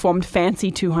have performed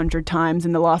Fancy 200 times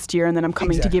in the last year and then I'm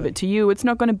coming to give it to you. It's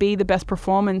not going to be the best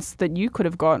performance that you could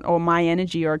have got, or my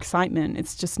energy or excitement.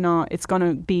 It's just not. It's going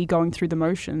to be going through the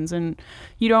motions, and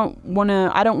I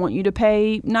don't want you to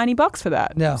pay $90 for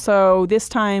that. No. So this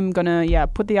time,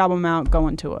 put the album out, go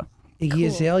on tour. Iggy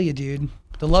Azalea, dude.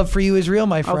 The love for you is real,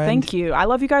 my friend. Oh, thank you. I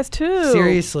love you guys too.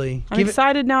 Seriously. I'm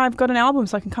excited now I've got an album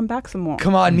so I can come back some more.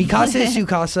 Come on, mi casa es su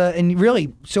casa, and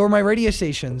really, so are my radio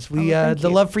stations.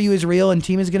 The love for you is real, and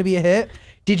Team is going to be a hit.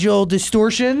 Digital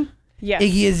Distortion, Yes.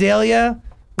 Iggy Azalea,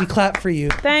 we clap for you.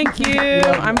 Thank you.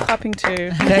 I'm clapping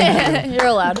too. Thank you. You're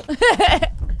allowed.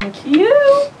 Thank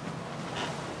you.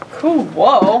 Cool.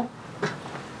 Whoa.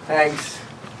 Thanks.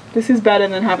 This is better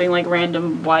than having like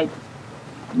random white,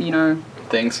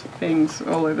 Things things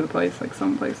all over the place, like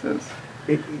some places.